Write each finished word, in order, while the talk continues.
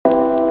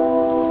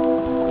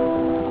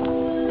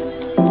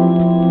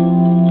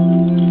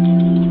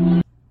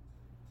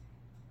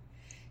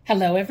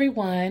Hello,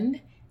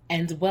 everyone,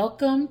 and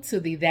welcome to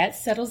the That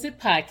Settles It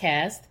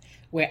podcast,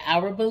 where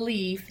our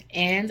belief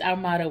and our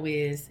motto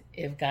is,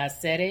 if God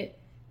said it,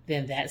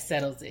 then that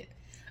settles it.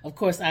 Of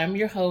course, I'm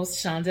your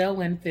host, Shondell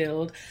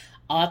Winfield,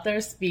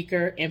 author,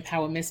 speaker,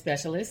 empowerment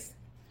specialist.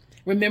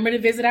 Remember to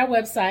visit our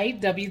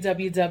website,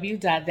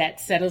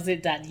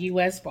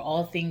 www.thatsettlesit.us, for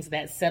all things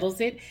That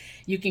Settles It.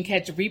 You can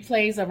catch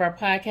replays of our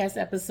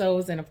podcast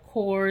episodes and, of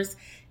course,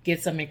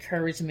 get some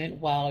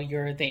encouragement while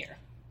you're there.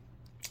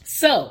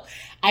 So,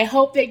 I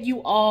hope that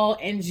you all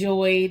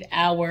enjoyed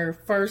our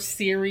first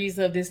series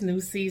of this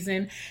new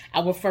season,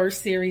 our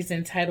first series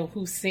entitled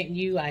Who Sent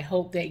You? I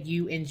hope that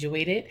you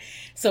enjoyed it.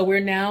 So we're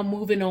now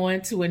moving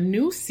on to a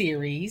new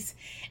series,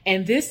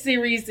 and this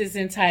series is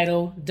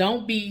entitled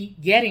Don't Be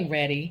Getting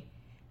Ready,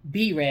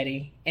 Be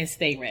Ready, and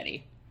Stay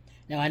Ready.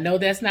 Now, I know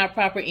that's not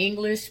proper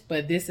English,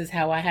 but this is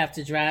how I have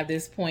to drive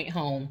this point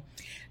home.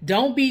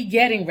 Don't be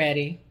getting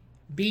ready,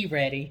 be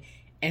ready,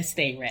 and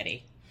stay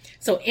ready.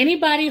 So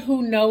anybody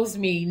who knows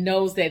me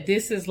knows that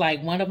this is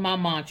like one of my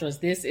mantras.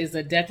 This is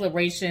a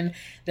declaration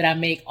that I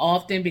make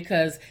often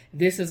because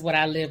this is what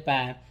I live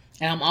by.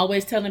 And I'm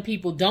always telling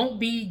people, don't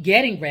be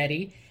getting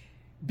ready.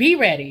 Be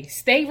ready.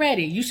 Stay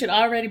ready. You should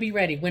already be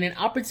ready. When an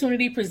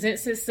opportunity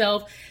presents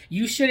itself,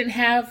 you shouldn't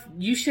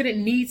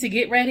need to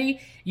get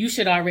ready. You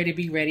should already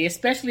be ready,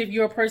 especially if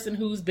you're a person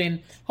who's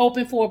been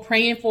hoping for,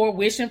 praying for,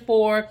 wishing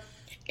for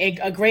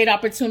a great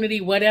opportunity,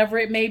 whatever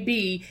it may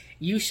be.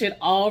 You should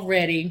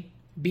already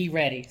be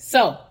ready.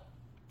 So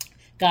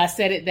God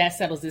said it, that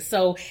settles it.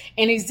 So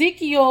in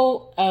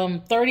Ezekiel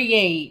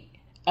 38,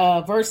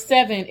 verse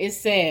 7, it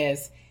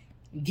says,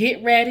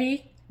 get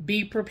ready,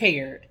 be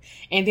prepared.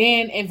 And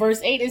then in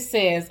verse 8, it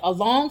says, a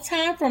long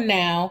time from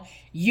now,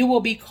 you will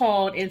be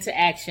called into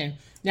action.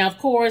 Now, of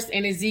course,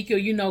 in Ezekiel,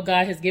 you know,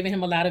 God has given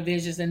him a lot of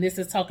visions, and this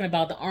is talking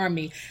about the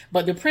army,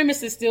 but the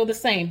premise is still the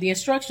same. The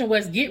instruction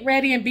was get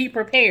ready and be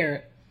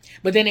prepared.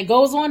 But then it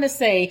goes on to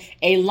say,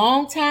 a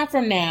long time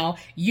from now,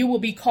 you will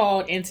be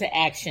called into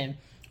action.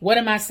 What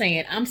am I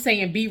saying? I'm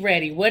saying be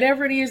ready.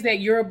 Whatever it is that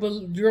you're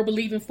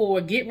believing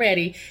for, get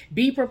ready,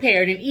 be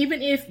prepared. And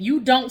even if you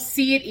don't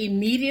see it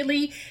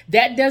immediately,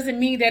 that doesn't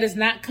mean that it's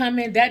not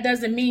coming. That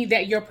doesn't mean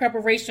that your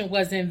preparation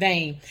was in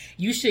vain.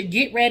 You should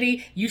get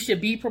ready, you should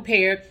be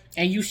prepared,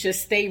 and you should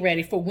stay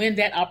ready for when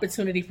that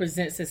opportunity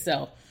presents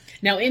itself.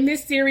 Now, in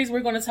this series,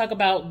 we're going to talk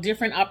about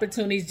different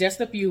opportunities, just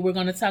a few. We're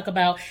going to talk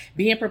about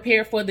being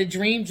prepared for the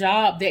dream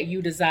job that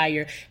you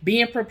desire,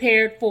 being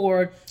prepared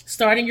for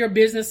starting your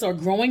business or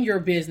growing your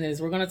business.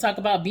 We're going to talk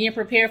about being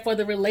prepared for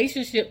the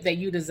relationship that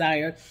you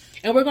desire.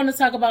 And we're going to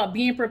talk about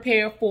being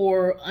prepared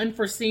for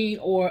unforeseen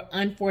or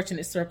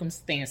unfortunate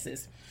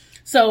circumstances.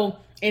 So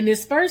in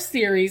this first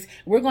series,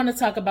 we're going to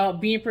talk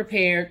about being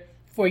prepared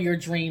for your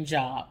dream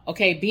job.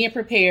 Okay, being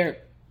prepared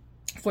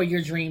for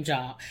your dream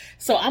job.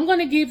 So I'm going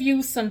to give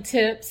you some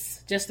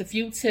tips, just a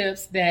few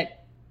tips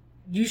that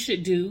you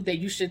should do, that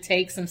you should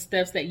take, some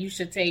steps that you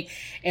should take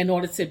in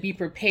order to be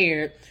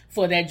prepared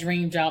for that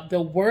dream job. The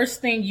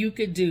worst thing you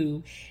could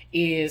do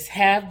is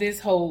have this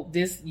hope,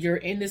 you're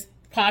in this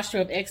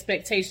posture of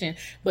expectation,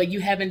 but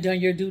you haven't done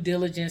your due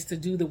diligence to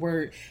do the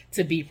work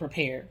to be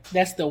prepared.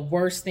 That's the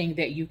worst thing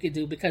that you could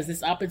do, because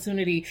this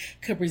opportunity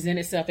could present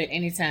itself at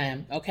any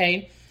time.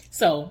 Okay.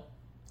 So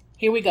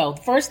here we go.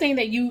 The first thing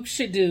that you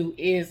should do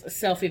is a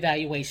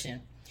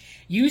self-evaluation.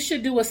 You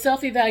should do a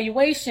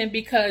self-evaluation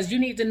because you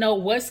need to know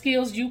what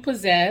skills you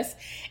possess,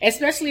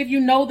 especially if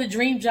you know the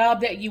dream job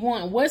that you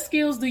want. What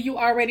skills do you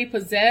already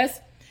possess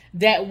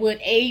that would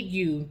aid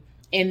you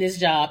in this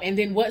job? And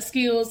then what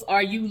skills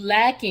are you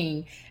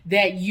lacking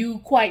that you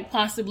quite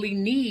possibly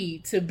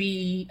need to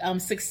be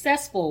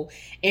successful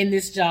in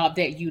this job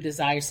that you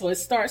desire? So it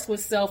starts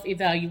with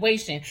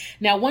self-evaluation.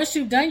 Now, once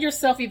you've done your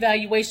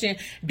self-evaluation,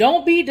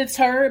 don't be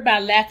deterred by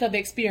lack of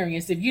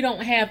experience if you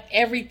don't have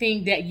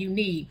everything that you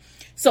need.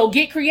 So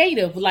get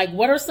creative. Like,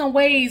 what are some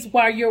ways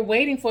while you're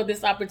waiting for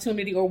this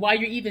opportunity, or while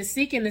you're even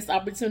seeking this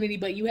opportunity,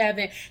 but you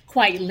haven't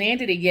quite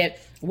landed it yet?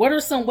 What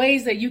are some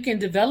ways that you can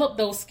develop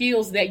those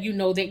skills that you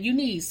know that you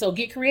need? So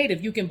get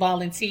creative. You can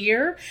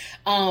volunteer.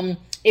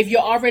 If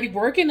you're already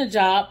working a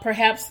job,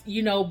 perhaps,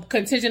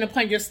 contingent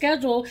upon your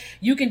schedule,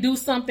 you can do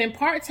something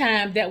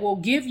part-time that will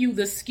give you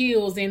the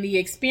skills and the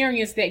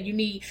experience that you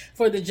need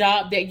for the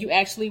job that you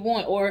actually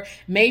want. Or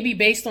maybe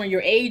based on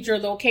your age or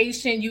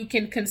location, you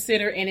can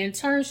consider an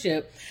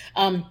internship.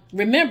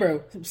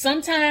 Remember,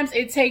 sometimes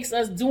it takes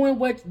us doing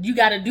what you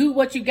got to do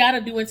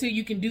until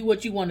you can do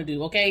what you want to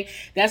do. Okay.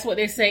 That's what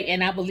they say.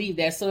 And I believe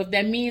that. So if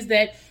that means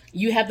that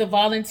you have to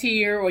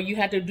volunteer or you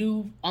have to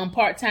do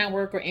part-time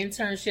work or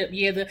internship,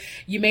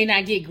 you may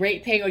not get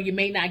great pay or you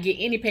may not get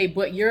any pay,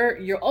 but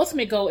your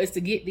ultimate goal is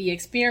to get the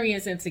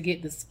experience and to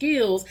get the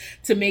skills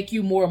to make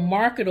you more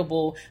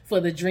marketable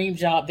for the dream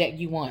job that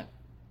you want.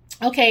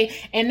 Okay,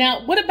 and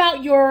now what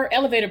about your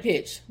elevator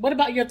pitch? What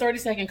about your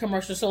 30-second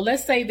commercial? So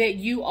let's say that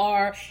you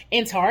are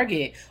in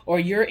Target or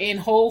you're in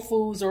Whole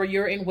Foods or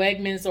you're in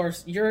Wegmans or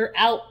you're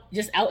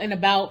just out and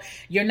about.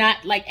 You're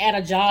not like at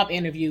a job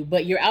interview,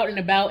 but you're out and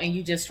about and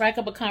you just strike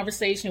up a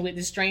conversation with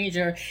this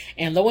stranger,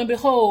 and lo and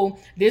behold,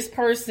 this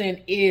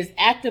person is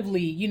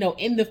actively,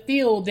 in the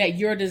field that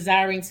you're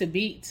desiring to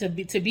be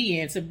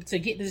in, to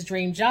get this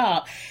dream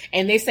job.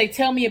 And they say,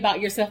 "Tell me about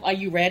yourself. Are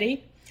you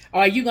ready?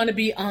 Or are you going to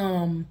be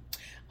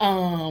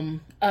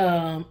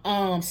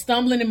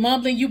stumbling and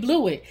mumbling? You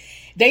blew it."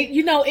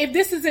 If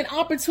this is an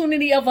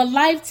opportunity of a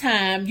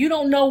lifetime, you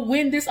don't know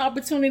when this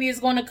opportunity is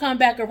going to come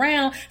back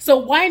around. So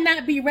why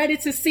not be ready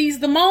to seize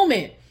the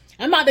moment?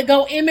 I'm about to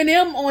go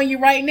Eminem on you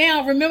right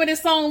now. Remember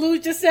this song,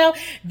 Lose Yourself?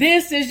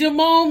 This is your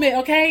moment,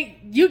 okay?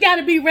 You got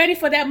to be ready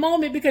for that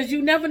moment because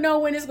you never know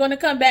when it's going to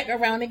come back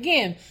around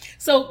again.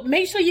 So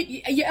make sure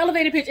your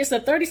elevator pitch is a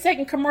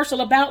 30-second commercial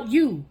about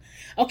you.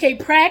 Okay,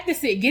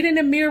 practice it. Get in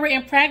the mirror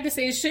and practice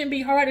it. It shouldn't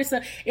be hard.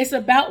 It's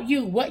about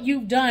you, what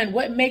you've done,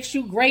 what makes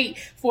you great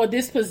for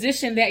this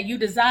position that you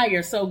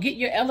desire. So get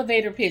your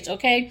elevator pitch,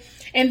 okay?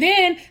 And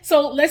then,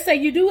 so let's say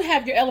you do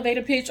have your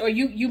elevator pitch or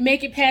you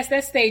make it past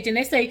that stage and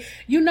they say,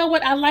 "You know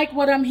what? I like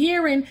what I'm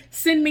hearing.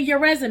 Send me your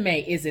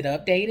resume." Is it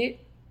updated?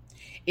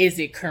 Is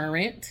it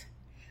current?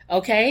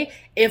 Okay.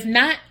 If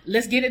not,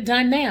 let's get it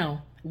done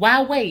now.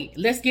 Why wait?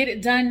 Let's get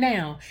it done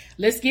now.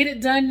 Let's get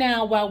it done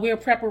now while we're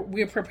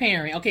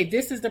preparing. Okay,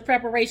 this is the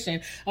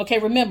preparation. Okay,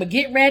 remember,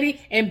 get ready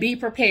and be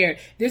prepared.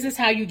 This is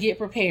how you get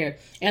prepared.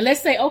 And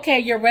let's say, okay,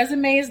 your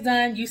resume is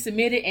done, you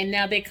submit it, and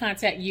now they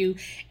contact you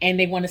and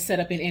they want to set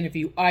up an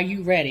interview. Are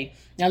you ready?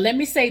 Now, let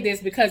me say this,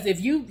 because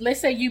let's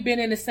say you've been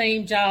in the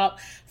same job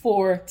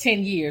for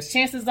 10 years,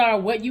 chances are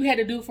what you had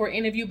to do for an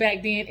interview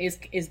back then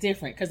is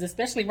different. Because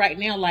especially right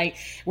now, like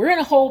we're in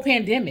a whole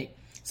pandemic.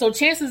 So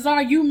chances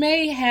are you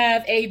may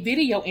have a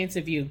video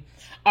interview.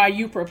 Are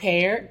you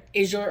prepared?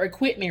 Is your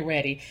equipment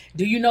ready?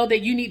 Do you know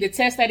that you need to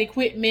test that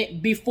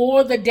equipment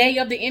before the day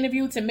of the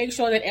interview to make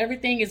sure that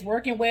everything is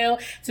working well,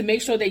 to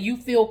make sure that you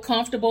feel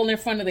comfortable in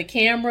front of the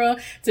camera,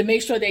 to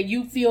make sure that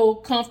you feel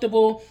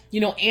comfortable,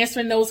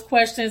 answering those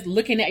questions,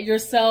 looking at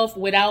yourself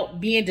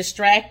without being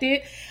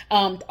distracted?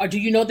 Or do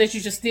you know that you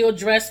should still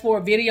dress for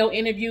a video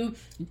interview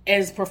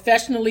as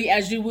professionally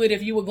as you would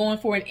if you were going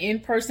for an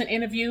in-person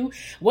interview?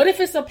 What if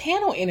it's a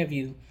panel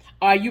interview?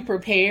 Are you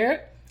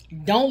prepared?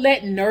 Don't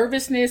let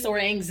nervousness or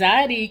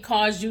anxiety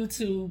cause you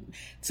to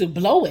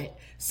blow it.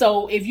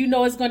 So if you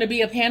know it's going to be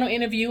a panel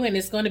interview and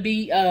it's going to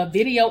be a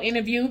video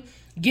interview,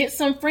 get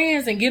some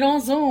friends and get on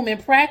Zoom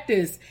and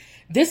practice.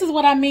 This is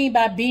what I mean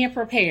by being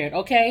prepared,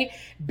 okay?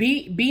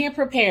 Being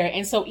prepared.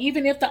 And so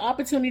even if the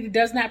opportunity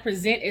does not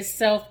present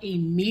itself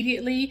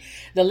immediately,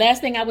 the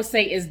last thing I would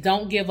say is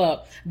don't give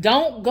up.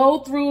 Don't go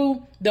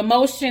through the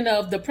motion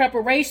of the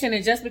preparation,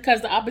 and just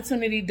because the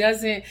opportunity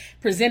doesn't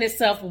present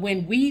itself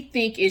when we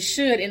think it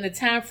should in the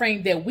time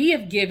frame that we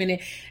have given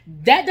it,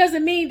 that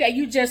doesn't mean that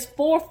you just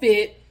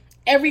forfeit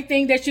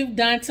everything that you've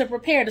done to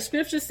prepare. The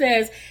scripture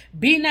says,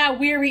 "Be not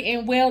weary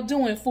in well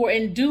doing, for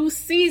in due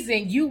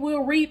season you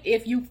will reap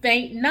if you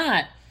faint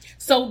not."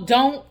 So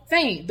don't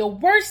faint. The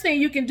worst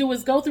thing you can do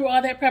is go through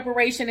all that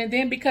preparation, and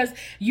then because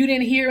you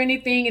didn't hear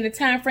anything in the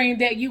time frame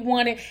that you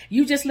wanted,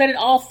 you just let it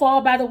all fall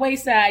by the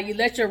wayside. You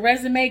let your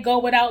resume go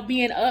without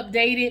being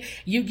updated.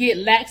 You get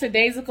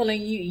lackadaisical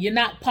and you're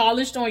not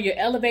polished on your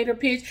elevator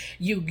pitch.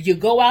 You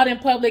go out in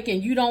public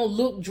and you don't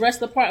look dressed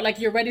the part like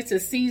you're ready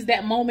to seize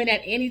that moment at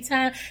any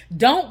time.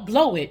 Don't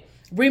blow it.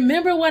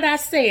 Remember what I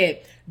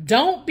said.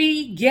 Don't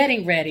be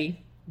getting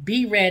ready.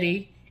 Be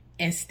ready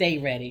and stay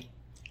ready.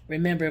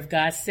 Remember, if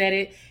God said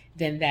it,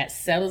 then that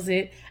settles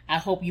it. I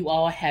hope you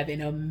all have an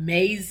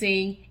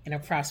amazing and a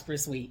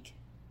prosperous week.